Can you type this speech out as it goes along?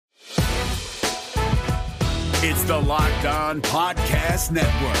It's the Locked On Podcast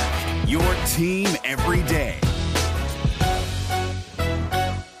Network, your team every day.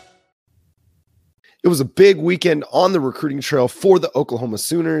 It was a big weekend on the recruiting trail for the Oklahoma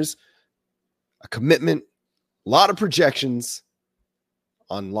Sooners. A commitment, a lot of projections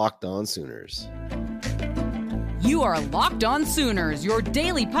on Locked On Sooners. You are Locked On Sooners, your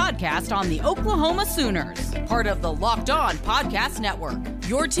daily podcast on the Oklahoma Sooners. Part of the Locked On Podcast Network,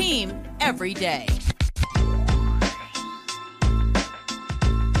 your team every day.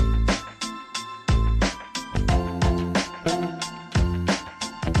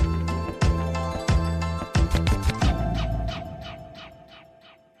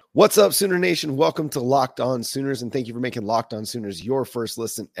 What's up, Sooner Nation? Welcome to Locked On Sooners, and thank you for making Locked On Sooners your first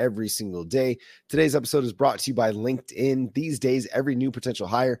listen every single day. Today's episode is brought to you by LinkedIn. These days, every new potential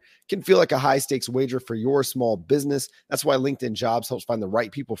hire can feel like a high-stakes wager for your small business. That's why LinkedIn Jobs helps find the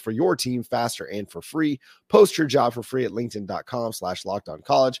right people for your team faster and for free. Post your job for free at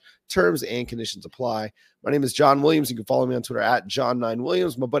linkedin.com/lockedoncollege. Terms and conditions apply. My name is Jonah Williams. You can follow me on Twitter at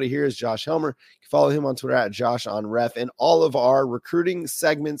John9Williams. My buddy here is Josh Helmer. You can follow him on Twitter at JoshOnRef. And all of our recruiting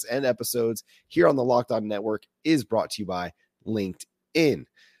segments and episodes here on the Locked On Network is brought to you by LinkedIn.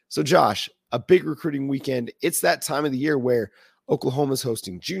 So, Josh, a big recruiting weekend. It's that time of the year where Oklahoma's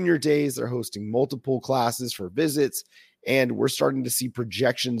hosting junior days. They're hosting multiple classes for visits, and we're starting to see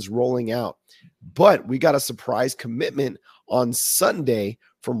projections rolling out. But we got a surprise commitment on Sunday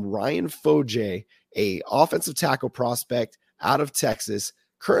from Ryan Fodje, a offensive tackle prospect out of Texas,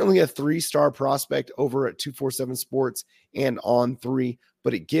 currently a 3-star prospect over at 247 Sports and On3,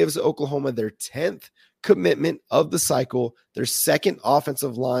 but it gives Oklahoma their 10th commitment of the cycle, their second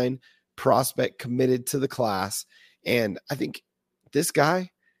offensive line prospect committed to the class. And I think this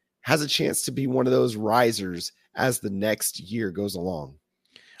guy has a chance to be one of those risers as the next year goes along.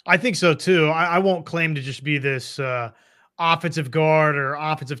 I think so too. I won't claim to just be this offensive guard or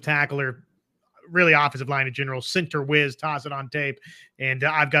offensive tackle or really offensive line in general, center whiz, toss it on tape, and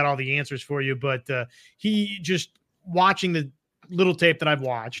I've got all the answers for you. But he just watching the little tape that I've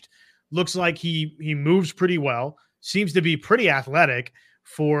watched looks like he moves pretty well, seems to be pretty athletic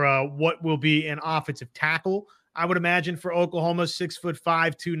for what will be an offensive tackle. I would imagine for Oklahoma, 6'5",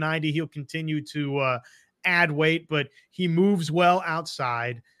 290. He'll continue to add weight, but he moves well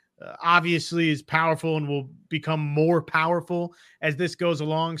outside. Obviously is powerful and will become more powerful as this goes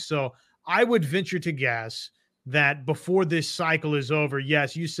along. So I would venture to guess that before this cycle is over,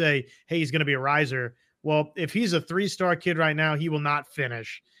 yes, you say, hey, he's going to be a riser. Well, if he's a 3-star kid right now, he will not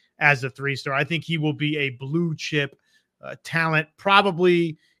finish as a 3-star. I think he will be a blue chip talent,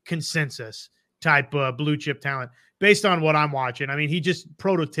 probably consensus type blue chip talent based on what I'm watching. I mean, he just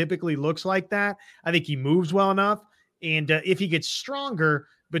prototypically looks like that. I think he moves well enough. And if he gets stronger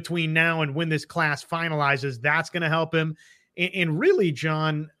between now and when this class finalizes, that's going to help him. And really,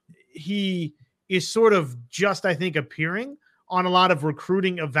 John, he is sort of just, I think, appearing on a lot of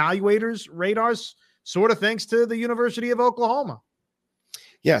recruiting evaluators' radars, sort of thanks to the University of Oklahoma.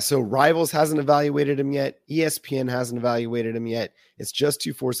 Yeah, so Rivals hasn't evaluated him yet. ESPN hasn't evaluated him yet. It's just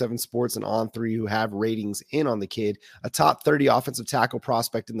 247 Sports and On3 who have ratings in on the kid. A top 30 offensive tackle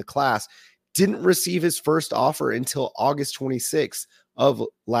prospect in the class. Didn't receive his first offer until August 26th of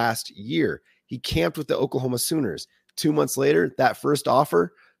last year. He camped with the Oklahoma Sooners. 2 months later, that first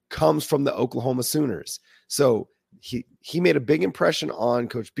offer comes from the Oklahoma Sooners. So he made a big impression on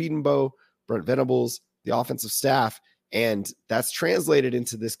Coach Bedenbaugh, Brent Venables, the offensive staff, and that's translated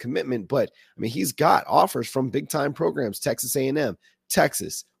into this commitment. But I mean, he's got offers from big time programs: Texas A&M,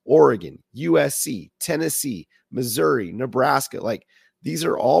 Texas, Oregon, USC, Tennessee, Missouri, Nebraska. Like, these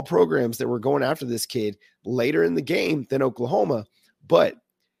are all programs that were going after this kid later in the game than Oklahoma. But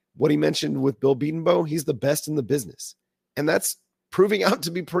what he mentioned with Bill Bedenbaugh, he's the best in the business. And that's proving out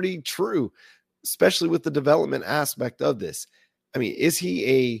to be pretty true, especially with the development aspect of this. I mean, is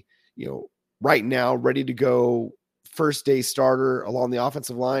he right now ready to go first day starter along the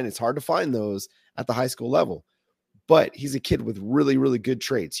offensive line? It's hard to find those at the high school level, but he's a kid with really, really good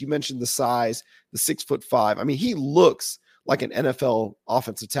traits. You mentioned the size, the 6'5". I mean, he looks like an NFL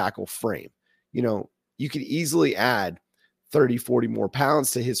offensive tackle frame. You could easily add 30, 40 more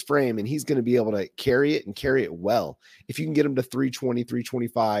pounds to his frame, and he's going to be able to carry it and carry it well. If you can get him to 320,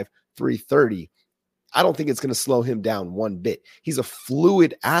 325, 330, I don't think it's going to slow him down one bit. He's a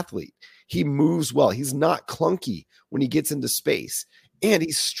fluid athlete. He moves well. He's not clunky when he gets into space, and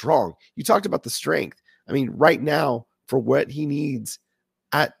he's strong. You talked about the strength. I mean, right now, for what he needs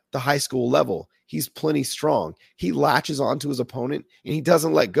at the high school level, he's plenty strong. He latches onto his opponent, and he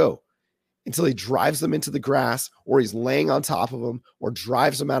doesn't let go until he drives them into the grass, or he's laying on top of them, or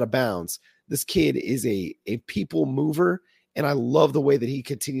drives them out of bounds. This kid is a people mover, and I love the way that he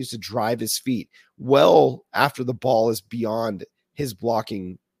continues to drive his feet well after the ball is beyond his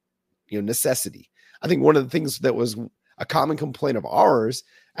blocking, necessity. I think one of the things that was a common complaint of ours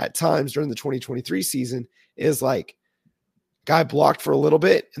at times during the 2023 season is like, guy blocked for a little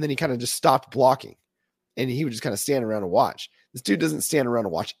bit and then he kind of just stopped blocking and he would just kind of stand around and watch. This dude doesn't stand around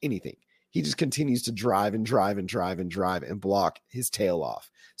and watch anything. He just continues to drive and block his tail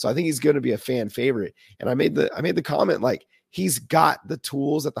off. So I think he's going to be a fan favorite. And I made the comment, like, he's got the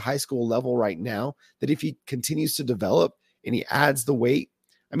tools at the high school level right now that if he continues to develop and he adds the weight,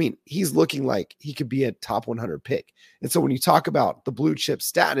 I mean, he's looking like he could be a top 100 pick. And so when you talk about the blue chip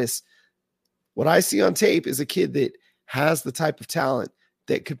status, what I see on tape is a kid that has the type of talent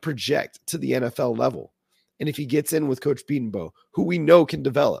that could project to the NFL level. And if he gets in with Coach Biedenbow, who we know can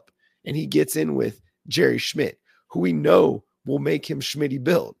develop, and he gets in with Jerry Schmidt, who we know will make him Schmitty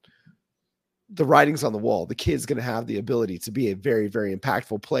build, the writing's on the wall. The kid's going to have the ability to be a very, very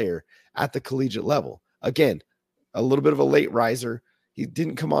impactful player at the collegiate level. Again, a little bit of a late riser. He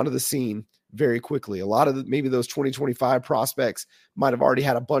didn't come onto the scene very quickly. A lot of maybe those 2025 prospects might have already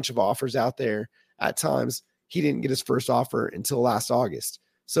had a bunch of offers out there at times. He didn't get his first offer until last August.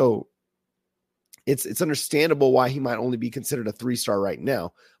 So it's understandable why he might only be considered a 3-star right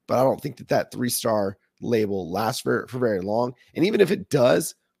now, but I don't think that 3-star label lasts for very long. And even if it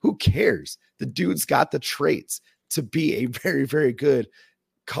does, who cares? The dude's got the traits to be a very, very good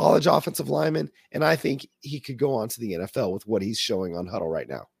college offensive lineman. And I think he could go on to the NFL with what he's showing on Huddle right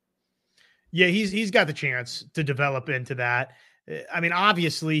now. Yeah, he's got the chance to develop into that. I mean,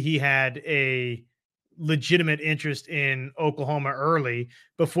 obviously he had a legitimate interest in Oklahoma early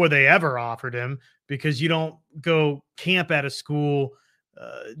before they ever offered him, because you don't go camp at a school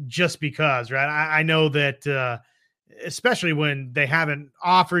just because, right? I know that especially when they haven't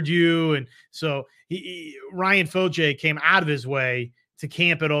offered you. And so Ryan Fodje came out of his way to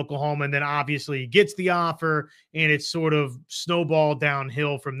camp at Oklahoma, and then obviously gets the offer, and it's sort of snowballed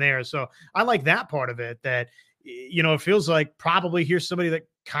downhill from there. So I like that part of it, that, it feels like probably here's somebody that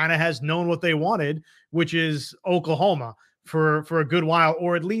kind of has known what they wanted, which is Oklahoma for a good while,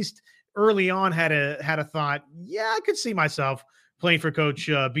 or at least early on had a thought, yeah, I could see myself playing for Coach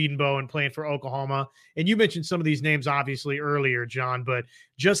Biedenbow and playing for Oklahoma. And you mentioned some of these names obviously earlier, John, but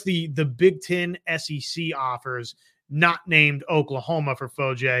just the Big Ten SEC offers, not named Oklahoma for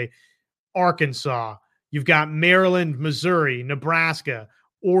Fodje, Arkansas. You've got Maryland, Missouri, Nebraska,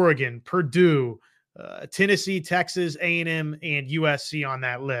 Oregon, Purdue, Tennessee, Texas, A&M, and USC on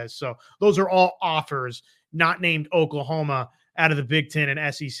that list. So those are all offers, not named Oklahoma, out of the Big Ten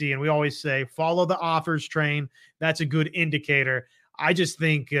and SEC. And we always say, follow the offers train. That's a good indicator. I just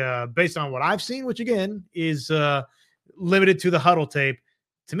think based on what I've seen, which again is limited to the Huddle tape,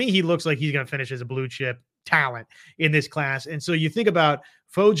 to me, he looks like he's going to finish as a blue chip talent in this class. And so you think about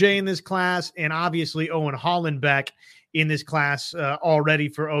Fodje in this class, and obviously Owen Hollenbeck in this class already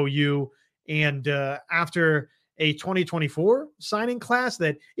for OU. And after a 2024 signing class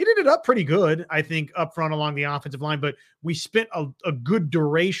that it ended up pretty good, I think, up front along the offensive line, but we spent a good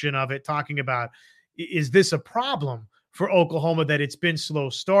duration of it talking about, is this a problem for Oklahoma that it's been slow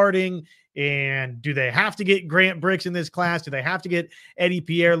starting? And do they have to get Grant Bricks in this class? Do they have to get Eddie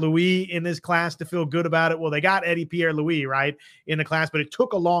Pierre-Louis in this class to feel good about it? Well, they got Eddie Pierre-Louis, right, in the class, but it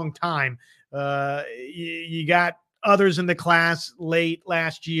took a long time. You got others in the class late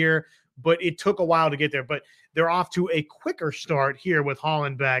last year, but it took a while to get there. But they're off to a quicker start here with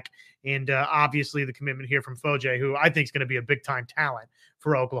Hollenbeck, and obviously the commitment here from Fodje, who I think is going to be a big-time talent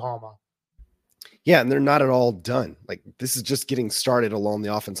for Oklahoma. Yeah, and they're not at all done. Like, this is just getting started along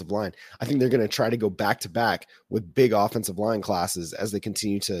the offensive line. I think they're going to try to go back-to-back with big offensive line classes as they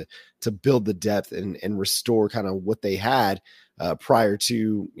continue to build the depth and restore kind of what they had prior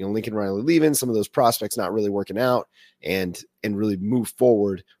to Lincoln Riley leaving, some of those prospects not really working out, and really move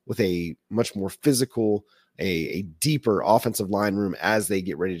forward with a much more physical, a deeper offensive line room as they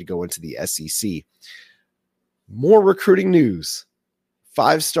get ready to go into the SEC. More recruiting news.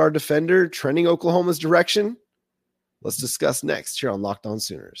 5-star defender trending Oklahoma's direction. Let's discuss next here on Locked On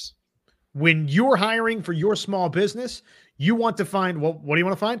Sooners. When you're hiring for your small business, you want to find, what do you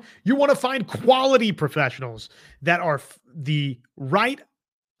want to find? You want to find quality professionals that are the right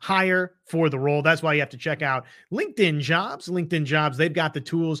hire for the role. That's why you have to check out LinkedIn Jobs. LinkedIn Jobs, they've got the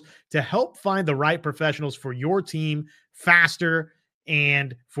tools to help find the right professionals for your team faster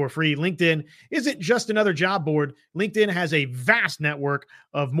and for free. LinkedIn isn't just another job board. LinkedIn has a vast network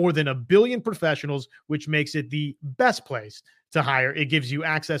of more than 1 billion professionals, which makes it the best place to hire. It gives you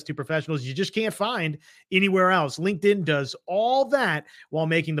access to professionals you just can't find anywhere else. LinkedIn does all that while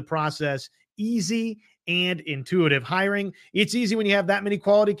making the process easy and intuitive. Hiring, it's easy when you have that many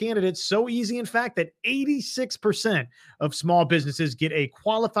quality candidates. So easy, in fact, that 86% of small businesses get a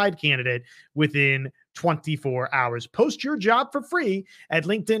qualified candidate within 24 hours. Post your job for free at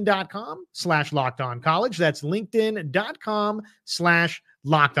linkedin.com/lockedoncollege. That's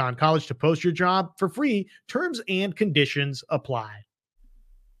linkedin.com/lockedoncollege to post your job for free. Terms and conditions apply.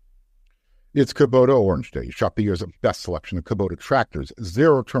 It's Kubota Orange Day. Shop the year's best selection of Kubota tractors,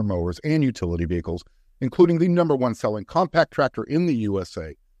 zero-turn mowers, and utility vehicles, including the #1 selling compact tractor in the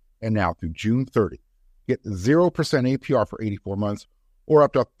USA. And now through June 30, get 0% APR for 84 months or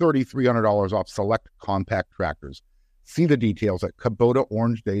up to $3,300 off select compact tractors. See the details at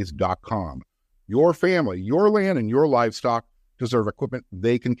KubotaOrangeDays.com. Your family, your land, and your livestock deserve equipment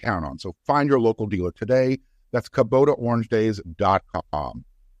they can count on. So find your local dealer today. That's KubotaOrangeDays.com.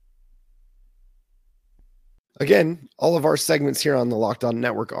 Again, all of our segments here on the Locked On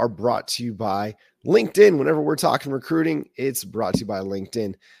Network are brought to you by LinkedIn. Whenever we're talking recruiting, it's brought to you by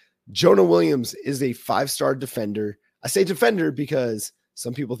LinkedIn. Jonah Williams is a 5-star defender. I say defender because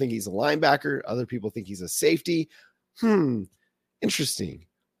some people think he's a linebacker. Other people think he's a safety. Interesting.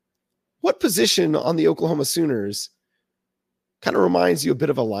 What position on the Oklahoma Sooners kind of reminds you a bit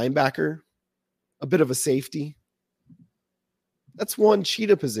of a linebacker, a bit of a safety? That's one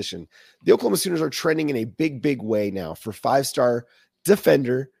cheetah position. The Oklahoma Sooners are trending in a big, big way now for 5-star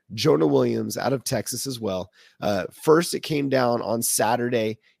defender Jonah Williams out of Texas as well. First, it came down on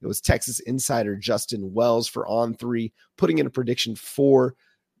Saturday. It was Texas insider Justin Wells for On3 putting in a prediction for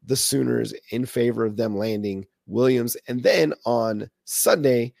the Sooners in favor of them landing Williams. And then on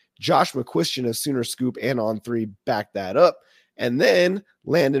Sunday, Josh McCuistion of Sooner Scoop and On3 backed that up. And then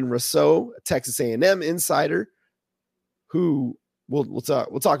Landon Rousseau, a Texas A&M insider, who we'll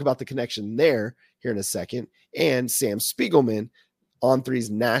talk about the connection there here in a second, and Sam Spiegelman, On3's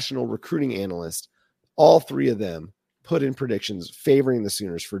national recruiting analyst. All three of them put in predictions favoring the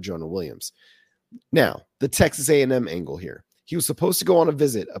Sooners for Jonah Williams. Now, the Texas A&M angle here. He was supposed to go on a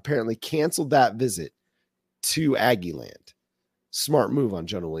visit, apparently canceled that visit to Aggie Land. Smart move on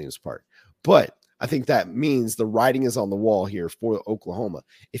Jonah Williams' part. But I think that means the writing is on the wall here for Oklahoma.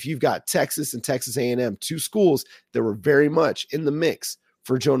 If you've got Texas and Texas A&M, two schools that were very much in the mix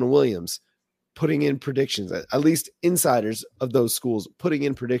for Jonah Williams, putting in predictions, at least insiders of those schools putting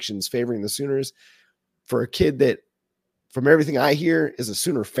in predictions favoring the Sooners, for a kid that, from everything I hear, is a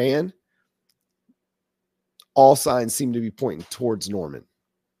Sooner fan, all signs seem to be pointing towards Norman.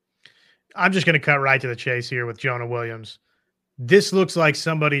 I'm just going to cut right to the chase here with Jonah Williams. This looks like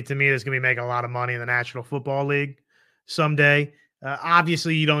somebody to me that's going to be making a lot of money in the National Football League someday.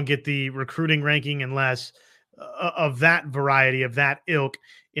 Obviously, you don't get the recruiting ranking unless of that variety, of that ilk,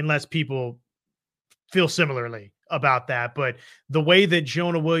 unless people feel similarly about that. But the way that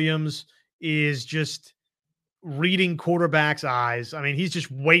Jonah Williams is just reading quarterbacks' eyes, I mean, he's just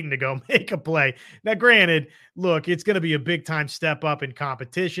waiting to go make a play. Now, granted, look, it's going to be a big time step up in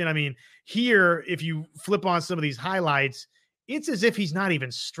competition. I mean, here, if you flip on some of these highlights, it's as if he's not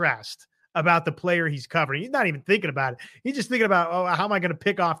even stressed about the player he's covering. He's not even thinking about it. He's just thinking about, oh, how am I going to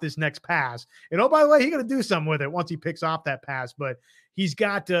pick off this next pass? And, oh, by the way, he's going to do something with it once he picks off that pass. But he's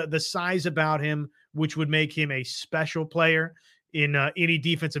got the size about him, which would make him a special player in any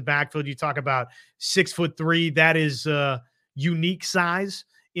defensive backfield. You talk about 6'3". That is unique size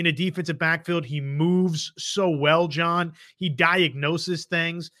in a defensive backfield. He moves so well, John. He diagnoses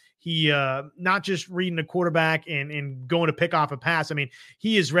things. He not just reading a quarterback and going to pick off a pass. I mean,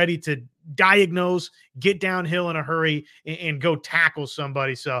 he is ready to diagnose, get downhill in a hurry, and go tackle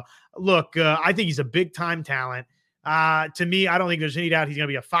somebody. So, look, I think he's a big-time talent. To me, I don't think there's any doubt he's going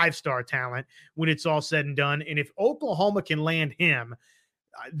to be a 5-star talent when it's all said and done. And if Oklahoma can land him,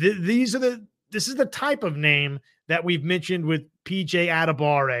 this is the type of name that we've mentioned with PJ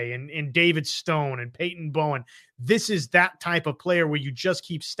Adebawore and David Stone and Peyton Bowen. This is that type of player where you just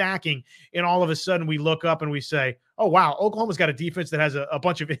keep stacking, and all of a sudden we look up and we say, oh, wow, Oklahoma's got a defense that has a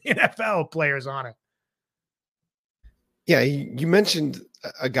bunch of NFL players on it. Yeah, you mentioned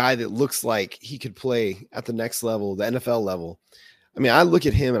a guy that looks like he could play at the next level, the NFL level. I mean, I look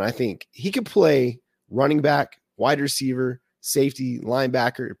at him and I think he could play running back, wide receiver, safety,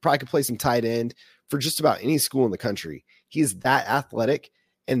 linebacker, probably could play some tight end for just about any school in the country. He is that athletic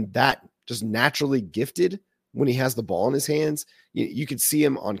and that just naturally gifted when he has the ball in his hands. You could see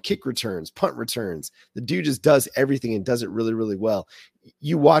him on kick returns, punt returns. The dude just does everything and does it really, really well.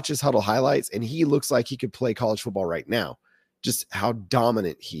 You watch his huddle highlights and he looks like he could play college football right now, just how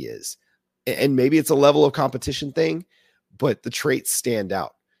dominant he is. And maybe it's a level of competition thing, but the traits stand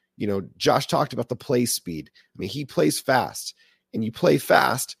out. Josh talked about the play speed. I mean, he plays fast, and you play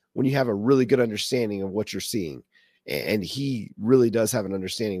fast when you have a really good understanding of what you're seeing. And he really does have an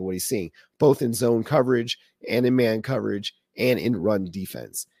understanding of what he's seeing, both in zone coverage and in man coverage and in run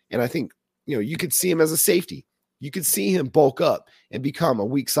defense. And I think, you could see him as a safety. You could see him bulk up and become a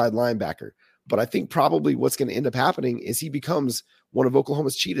weak side linebacker. But I think probably what's going to end up happening is he becomes one of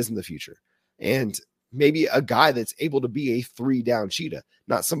Oklahoma's cheetahs in the future. And maybe a guy that's able to be a 3-down cheetah,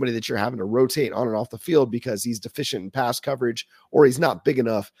 not somebody that you're having to rotate on and off the field because he's deficient in pass coverage or he's not big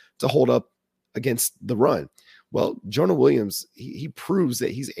enough to hold up against the run. Well, Jonah Williams, he proves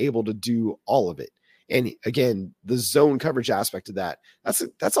that he's able to do all of it. And again, the zone coverage aspect of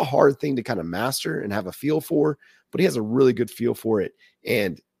that's a hard thing to kind of master and have a feel for, but he has a really good feel for it.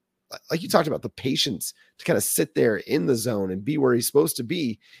 And like you talked about, the patience to kind of sit there in the zone and be where he's supposed to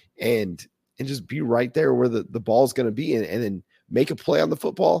be and just be right there where the ball's going to be and then make a play on the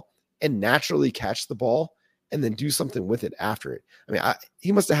football and naturally catch the ball and then do something with it after it. I mean,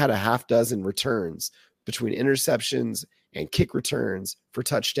 he must have had a half dozen returns between interceptions and kick returns for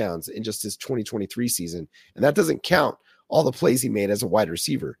touchdowns in just his 2023 season. And that doesn't count all the plays he made as a wide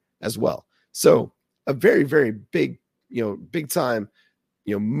receiver as well. So a very, very big, big time,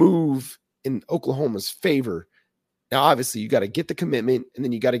 move in Oklahoma's favor. Now, obviously you got to get the commitment and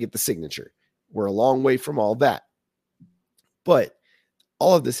then you got to get the signature. We're a long way from all that, but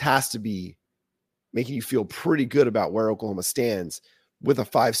all of this has to be making you feel pretty good about where Oklahoma stands with a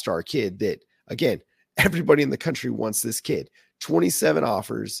 5-star kid that, again, everybody in the country wants this kid. 27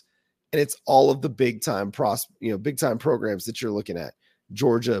 offers, and it's all of the big time programs that you're looking at: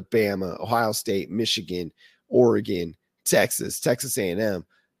 Georgia, Bama, Ohio State, Michigan, Oregon, Texas A&M,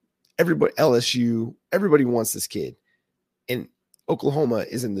 everybody, LSU, everybody wants this kid. And Oklahoma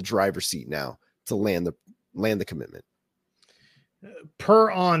is in the driver's seat now to land the commitment.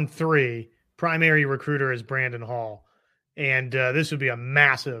 Per On 3, primary recruiter is Brandon Hall. And this would be a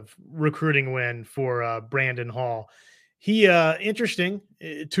massive recruiting win for Brandon Hall. He, interesting,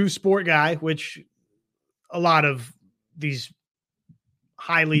 2-sport guy, which a lot of these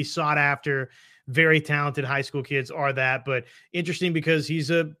highly sought after, very talented high school kids are that. But interesting because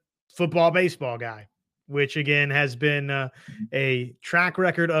he's a football, baseball guy, which again has been a track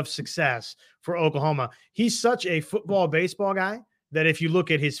record of success for Oklahoma. He's such a football, baseball guy that if you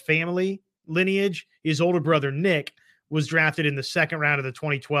look at his family lineage, his older brother, Nick, was drafted in the second round of the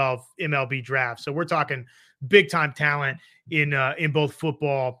 2012 MLB draft. So we're talking big time talent in both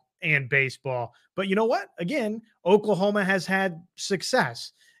football and baseball. But you know what? Again, Oklahoma has had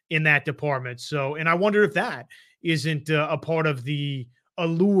success in that department. So, and I wonder if that isn't a part of the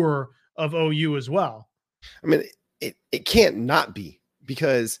allure of OU as well. I mean, it can't not be,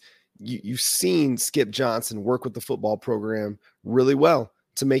 because you've seen Skip Johnson work with the football program really well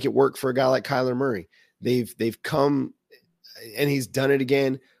to make it work for a guy like Kyler Murray. They've come, and he's done it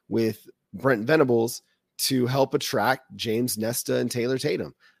again with Brent Venables to help attract James Nesta and Taylor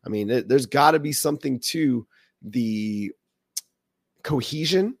Tatum. I mean, there's got to be something to the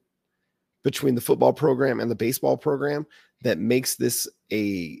cohesion between the football program and the baseball program that makes this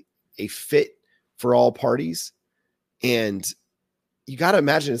a fit for all parties. And you got to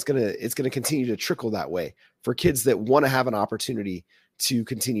imagine it's going to continue to trickle that way for kids that want to have an opportunity to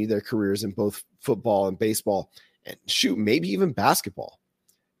continue their careers in both football and baseball, and shoot, maybe even basketball,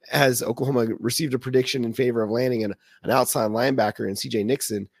 as Oklahoma received a prediction in favor of landing an outside linebacker in CJ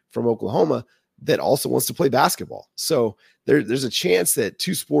Nixon from Oklahoma that also wants to play basketball. So there's a chance that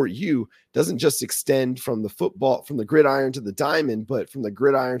 2-Sport U doesn't just extend from the football, from the gridiron to the diamond, but from the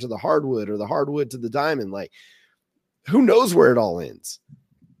gridiron to the hardwood, or the hardwood to the diamond. Like, who knows where it all ends?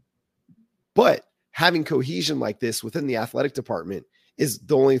 But having cohesion like this within the athletic department is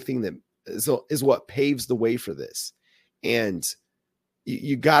the only thing that is what paves the way for this. And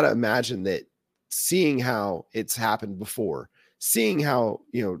you got to imagine that, seeing how it's happened before, seeing how,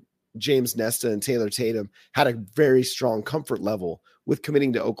 James Nesta and Taylor Tatum had a very strong comfort level with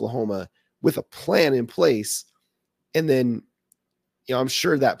committing to Oklahoma with a plan in place. And then, I'm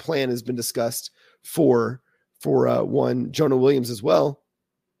sure that plan has been discussed for one Jonah Williams as well.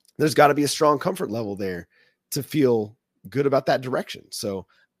 There's got to be a strong comfort level there to feel good about that direction. So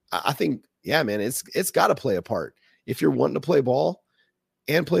I think, yeah, man, it's got to play a part. If you're wanting to play ball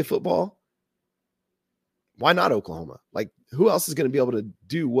and play football, why not Oklahoma? Like, who else is going to be able to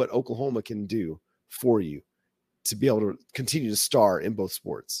do what Oklahoma can do for you to be able to continue to star in both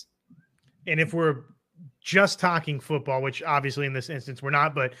sports? And if we're just talking football, which obviously in this instance we're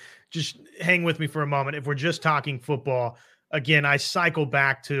not, but just hang with me for a moment. If we're just talking football, again, I cycle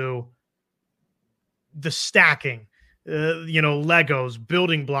back to the stacking Legos,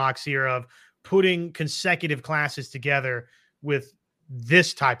 building blocks here of putting consecutive classes together with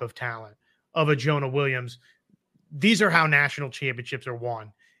this type of talent of a Jonah Williams. These are how national championships are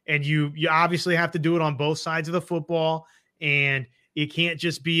won. And you obviously have to do it on both sides of the football. And it can't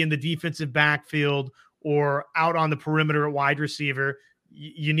just be in the defensive backfield or out on the perimeter at wide receiver.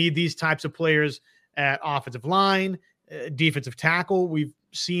 You need these types of players at offensive line, defensive tackle. We've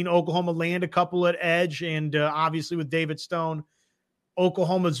seen Oklahoma land a couple at edge. And obviously with David Stone,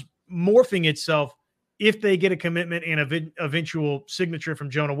 Oklahoma's morphing itself if they get a commitment and eventual signature from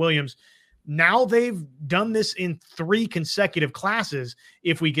Jonah Williams. Now they've done this in 3 consecutive classes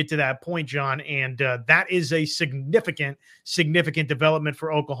if we get to that point, John, and that is a significant development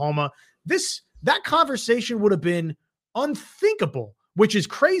for Oklahoma. That conversation would have been unthinkable, which is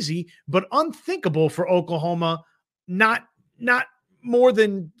crazy, but unthinkable for Oklahoma not more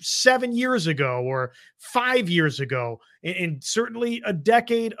than 7 years ago or 5 years ago, and certainly a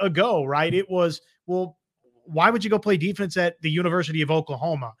decade ago, right? It was, well, why would you go play defense at the University of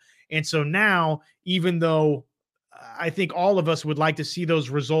Oklahoma? And so now, even though I think all of us would like to see those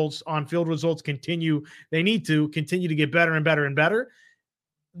results, on-field results, continue, they need to continue to get better and better and better.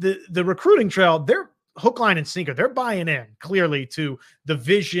 The recruiting trail, they're hook, line, and sinker. They're buying in clearly to the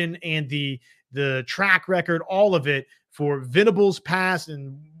vision and the track record, all of it for Venables' past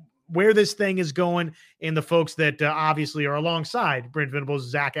and where this thing is going, and the folks that obviously are alongside Brent Venables,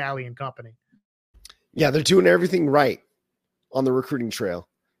 Zach Alley, and company. Yeah, they're doing everything right on the recruiting trail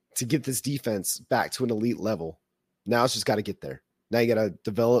to get this defense back to an elite level. Now it's just got to get there. Now you got to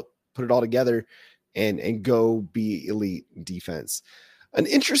develop, put it all together, and go be elite defense. An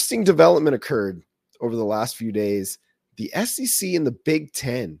interesting development occurred over the last few days. The SEC and the Big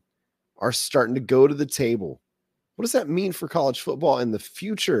Ten are starting to go to the table. What does that mean for college football and the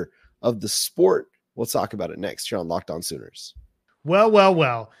future of the sport? We'll talk about it next here on Locked On Sooners.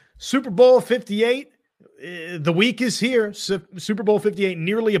 Well. Super Bowl 58. The week is here. Super Bowl 58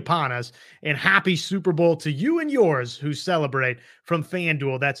 nearly upon us. And happy Super Bowl to you and yours who celebrate from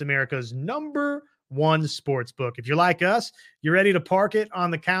FanDuel. That's America's #1 sports book. If you're like us, you're ready to park it on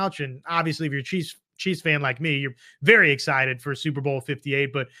the couch. And obviously, if you're a Chiefs fan like me, you're very excited for Super Bowl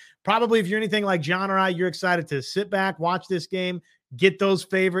 58. But probably if you're anything like John or I, you're excited to sit back, watch this game, get those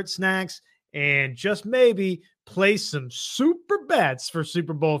favorite snacks, and just maybe place some super bets for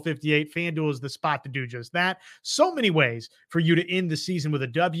Super Bowl 58. FanDuel is the spot to do just that. So many ways for you to end the season with a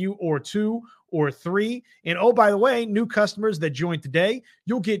W or 2 or 3. And oh, by the way, new customers that join today,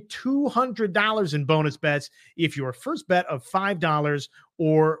 you'll get $200 in bonus bets if your first bet of $5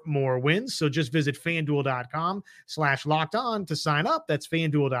 or more wins. So just visit FanDuel.com/locked-on to sign up. That's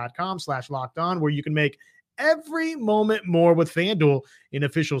FanDuel.com/locked-on, where you can make every moment more with FanDuel, an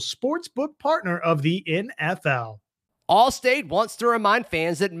official sportsbook partner of the NFL. Allstate wants to remind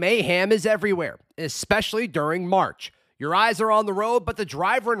fans that mayhem is everywhere, especially during March. Your eyes are on the road, but the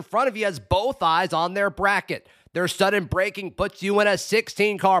driver in front of you has both eyes on their bracket. Their sudden braking puts you in a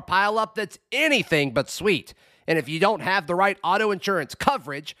 16-car pileup that's anything but sweet. And if you don't have the right auto insurance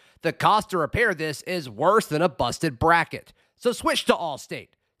coverage, the cost to repair this is worse than a busted bracket. So switch to Allstate.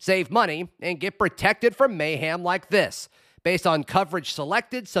 Save money and get protected from mayhem like this. Based on coverage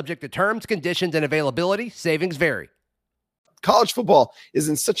selected, subject to terms, conditions, and availability, savings vary. College football is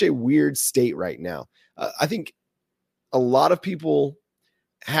in such a weird state right now. I think a lot of people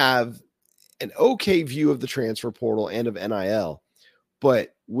have an okay view of the transfer portal and of NIL,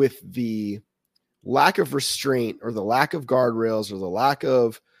 but with the lack of restraint or the lack of guardrails or the lack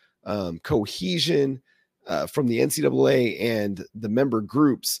of cohesion from the NCAA and the member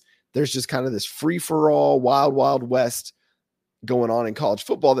groups, there's just kind of this free-for-all, wild west going on in college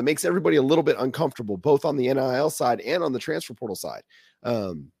football that makes everybody a little bit uncomfortable, both on the NIL side and on the transfer portal side.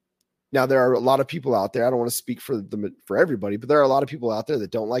 Now, there are a lot of people out there, I don't want to speak for everybody, but there are a lot of people out there that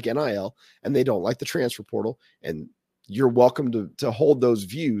don't like NIL and they don't like the transfer portal, and you're welcome to hold those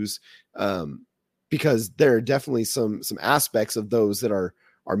views because there are definitely some aspects of those that are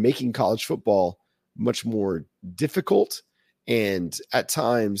making college football much more difficult and at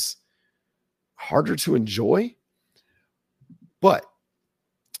times harder to enjoy. But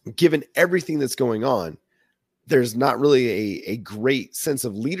given everything that's going on, there's not really a great sense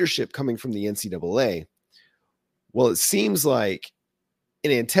of leadership coming from the NCAA. Well, it seems like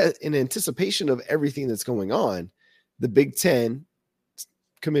in anticipation of everything that's going on, the Big Ten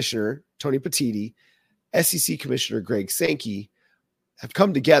Commissioner, Tony Petitti, SEC Commissioner, Greg Sankey, have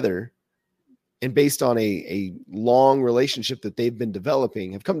come together and based on a long relationship that they've been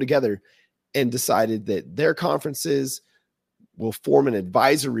developing, have come together and decided that their conferences will form an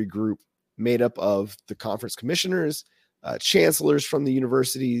advisory group made up of the conference commissioners, chancellors from the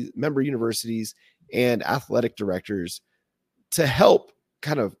university, member universities, and athletic directors to help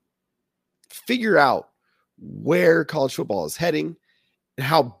kind of figure out where college football is heading and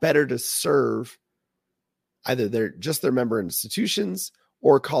how better to serve either their member institutions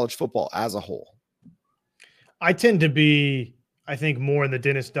or college football as a whole. I tend to be, I think, more in the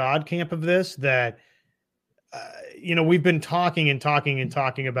Dennis Dodd camp of this, that, we've been talking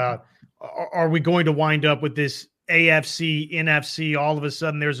about, are we going to wind up with this AFC, NFC, all of a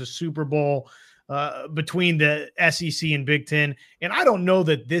sudden there's a Super Bowl between the SEC and Big Ten. And I don't know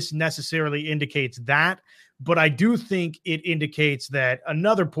that this necessarily indicates that, but I do think it indicates that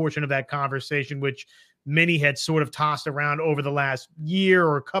another portion of that conversation, which many had sort of tossed around over the last year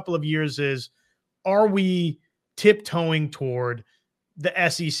or a couple of years, is, are we tiptoeing toward the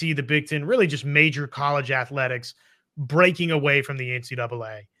SEC, the Big Ten, really just major college athletics breaking away from the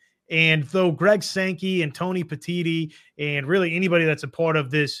NCAA? And though Greg Sankey and Tony Petitti and really anybody that's a part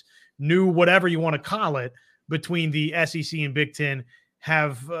of this new, whatever you want to call it, between the SEC and Big Ten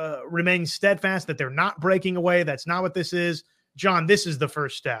have remained steadfast that they're not breaking away, that's not what this is. John, this is the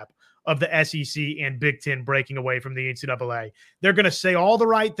first step of the SEC and Big Ten breaking away from the NCAA. They're going to say all the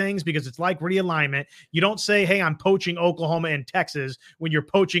right things because it's like realignment. You don't say, hey, I'm poaching Oklahoma and Texas when you're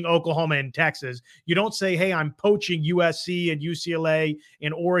poaching Oklahoma and Texas. You don't say, hey, I'm poaching USC and UCLA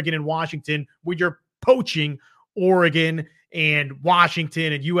and Oregon and Washington when you're poaching Oregon and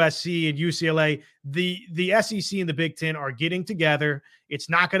Washington and USC and UCLA. The SEC and the Big Ten are getting together.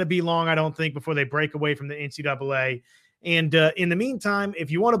 It's not going to be long, I don't think, before they break away from the NCAA. And in the meantime,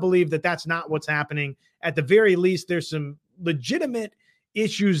 if you want to believe that that's not what's happening, at the very least, there's some legitimate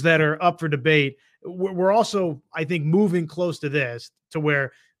issues that are up for debate. We're also, I think, moving close to this, to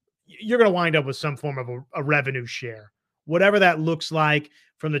where you're going to wind up with some form of a revenue share, whatever that looks like,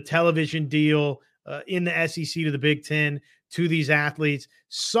 from the television deal in the SEC to the Big Ten to these athletes.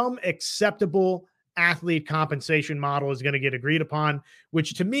 Some acceptable athlete compensation model is going to get agreed upon,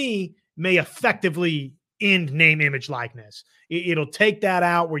 which to me may effectively end name, image, likeness. It'll take that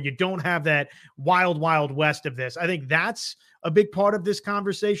out where you don't have that wild, wild west of this. I think that's a big part of this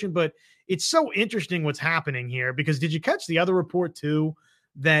conversation, but it's so interesting what's happening here, because did you catch the other report too,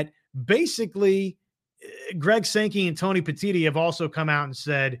 that basically Greg Sankey and Tony Petitti have also come out and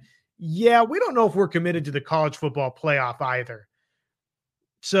said, yeah, we don't know if we're committed to the college football playoff either.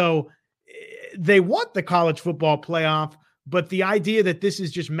 So they want the college football playoff, but the idea that this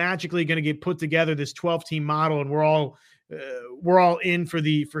is just magically going to get put together, this 12-team model, and we're all in for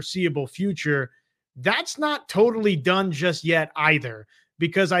the foreseeable future, that's not totally done just yet either.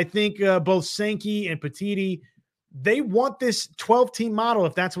 Because I think both Sankey and Petitti, they want this 12-team model,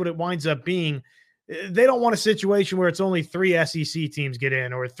 if that's what it winds up being. They don't want a situation where it's only 3 SEC teams get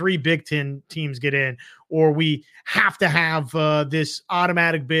in, or 3 Big Ten teams get in, or we have to have this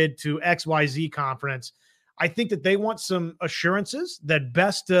automatic bid to XYZ conference. I think that they want some assurances that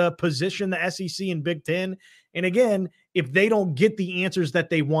best position the SEC and Big Ten. And again, if they don't get the answers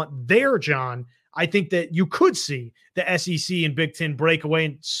that they want there, John, I think that you could see the SEC and Big Ten break away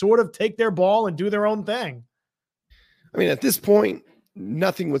and sort of take their ball and do their own thing. I mean, at this point,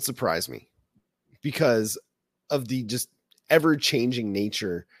 nothing would surprise me because of the just ever-changing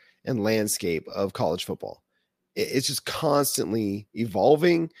nature and landscape of college football. It's just constantly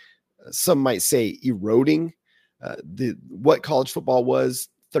evolving. Some might say eroding what college football was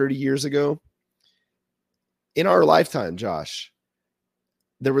 30 years ago. In our lifetime, Josh,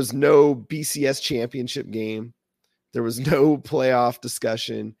 there was no BCS championship game. There was no playoff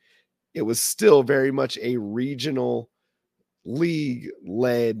discussion. It was still very much a regional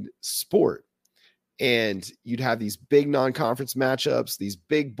league-led sport. And you'd have these big non-conference matchups, these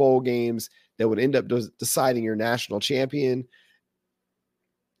big bowl games that would end up deciding your national champion.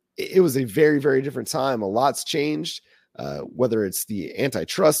 It was a very, very different time. A lot's changed, whether it's the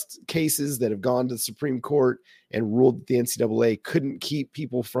antitrust cases that have gone to the Supreme Court and ruled that the NCAA couldn't keep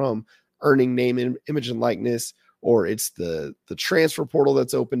people from earning name, image, and likeness, or it's the transfer portal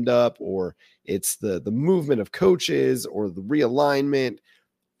that's opened up, or it's the movement of coaches, or the realignment.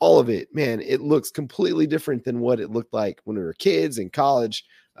 All of it, man, it looks completely different than what it looked like when we were kids in college.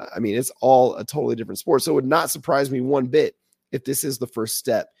 I mean, it's all a totally different sport. So it would not surprise me one bit if this is the first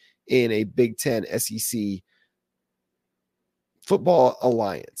step in a Big Ten SEC football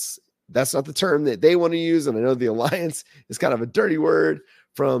alliance. That's not the term that they want to use. And I know the alliance is kind of a dirty word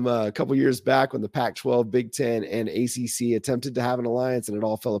from a couple years back when the Pac-12, Big Ten, and ACC attempted to have an alliance and it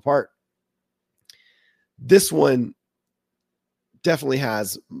all fell apart. This one definitely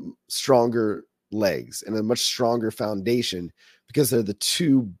has stronger legs and a much stronger foundation because they're the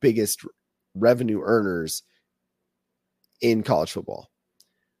 2 biggest revenue earners in college football.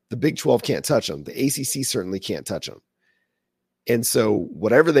 The Big 12 can't touch them. The ACC certainly can't touch them. And so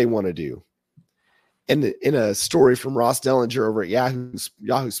whatever they want to do, and in a story from Ross Dellinger over at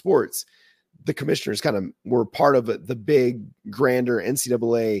Yahoo Sports, the commissioners kind of were part of the big, grander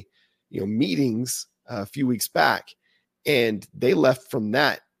NCAA, meetings a few weeks back. And they left from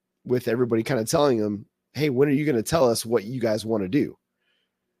that with everybody kind of telling them, hey, when are you going to tell us what you guys want to do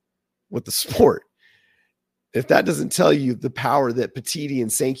with the sport? If that doesn't tell you the power that Petiti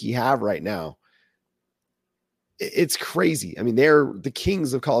and Sankey have right now, it's crazy. I mean, they're the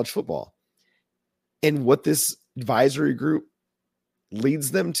kings of college football. And what this advisory group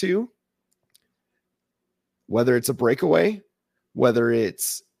leads them to, whether it's a breakaway, whether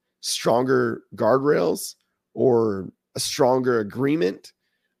it's stronger guardrails or a stronger agreement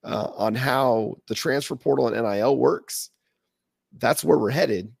on how the transfer portal and NIL works, that's where we're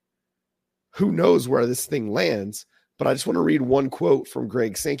headed. Who knows where this thing lands? But I just want to read one quote from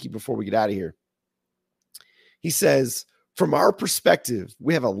Greg Sankey before we get out of here. He says, from our perspective,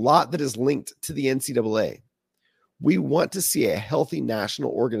 we have a lot that is linked to the NCAA. We want to see a healthy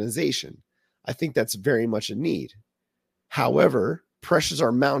national organization. I think that's very much a need. However, pressures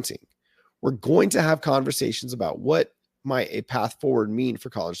are mounting. We're going to have conversations about what might a path forward mean for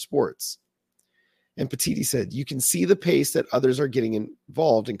college sports. And Petiti said, you can see the pace that others are getting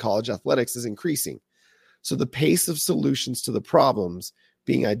involved in college athletics is increasing. So the pace of solutions to the problems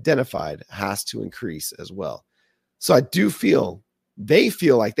being identified has to increase as well. So I do feel they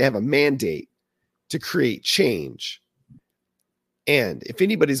feel like they have a mandate to create change. And if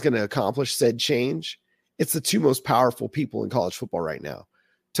anybody's going to accomplish said change, it's the two most powerful people in college football right now,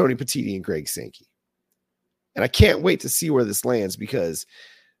 Tony Petiti and Greg Sankey. And I can't wait to see where this lands because,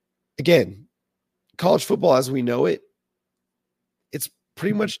 again, college football as we know it, it's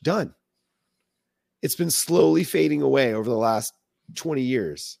pretty much done. It's been slowly fading away over the last 20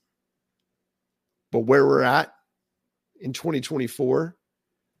 years. But where we're at in 2024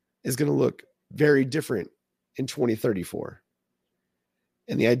 is going to look very different in 2034.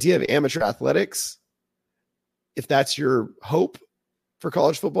 And the idea of amateur athletics, if that's your hope for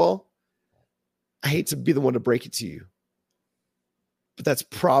college football, I hate to be the one to break it to you, but that's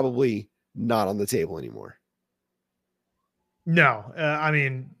probably not on the table anymore. No, I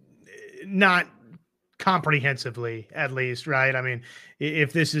mean, not comprehensively, at least, right? I mean,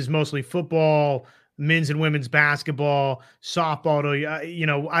 if this is mostly football, men's and women's basketball, softball,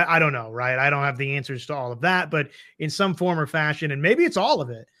 I don't know, right? I don't have the answers to all of that, but in some form or fashion, and maybe it's all of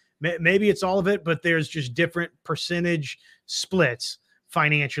it, but there's just different percentage splits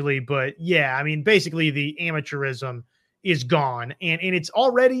financially. But yeah, I mean, basically the amateurism is gone and it's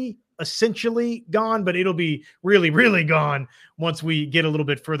already essentially gone, but it'll be really, really gone once we get a little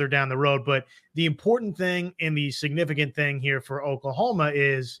bit further down the road. But the important thing and the significant thing here for Oklahoma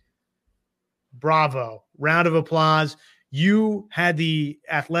is bravo, round of applause. You had the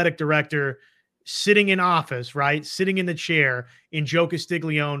athletic director sitting in office, right? Sitting in the chair in Joe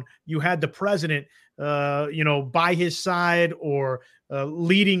Castiglione. You had the president, by his side or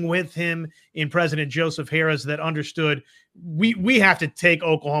leading with him in President Joseph Harris that understood we have to take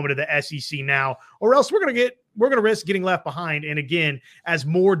Oklahoma to the SEC now, or else we're going to risk getting left behind. And again, as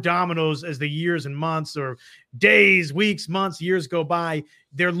more dominoes as the years and months or days, weeks, months, years go by,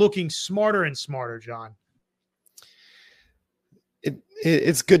 they're looking smarter and smarter, John.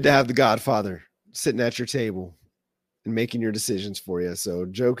 It's good to have the Godfather sitting at your table and making your decisions for you. So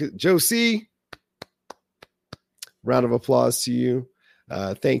Joe C., round of applause to you.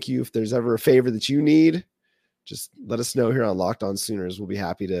 Thank you. If there's ever a favor that you need, just let us know here on Locked On Sooners. We'll be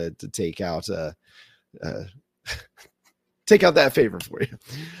happy to take out that favor for you.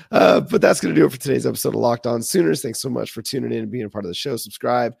 But that's going to do it for today's episode of Locked On Sooners. Thanks so much for tuning in and being a part of the show.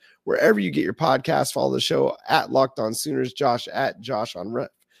 Subscribe wherever you get your podcast. Follow the show at Locked On Sooners, Josh at Josh on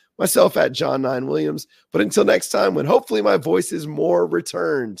Rep, myself at John 9 Williams. But until next time, when hopefully my voice is more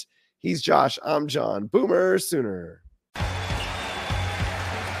returned, he's Josh, I'm John. Boomer Sooner.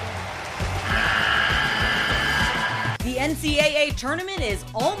 The NCAA tournament is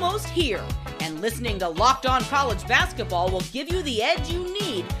almost here, and listening to Locked On College Basketball will give you the edge you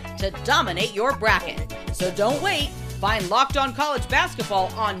need to dominate your bracket. So don't wait. Find Locked On College Basketball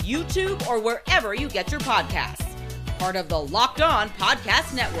on YouTube or wherever you get your podcasts. Part of the Locked On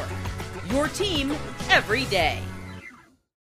Podcast Network. Your team every day.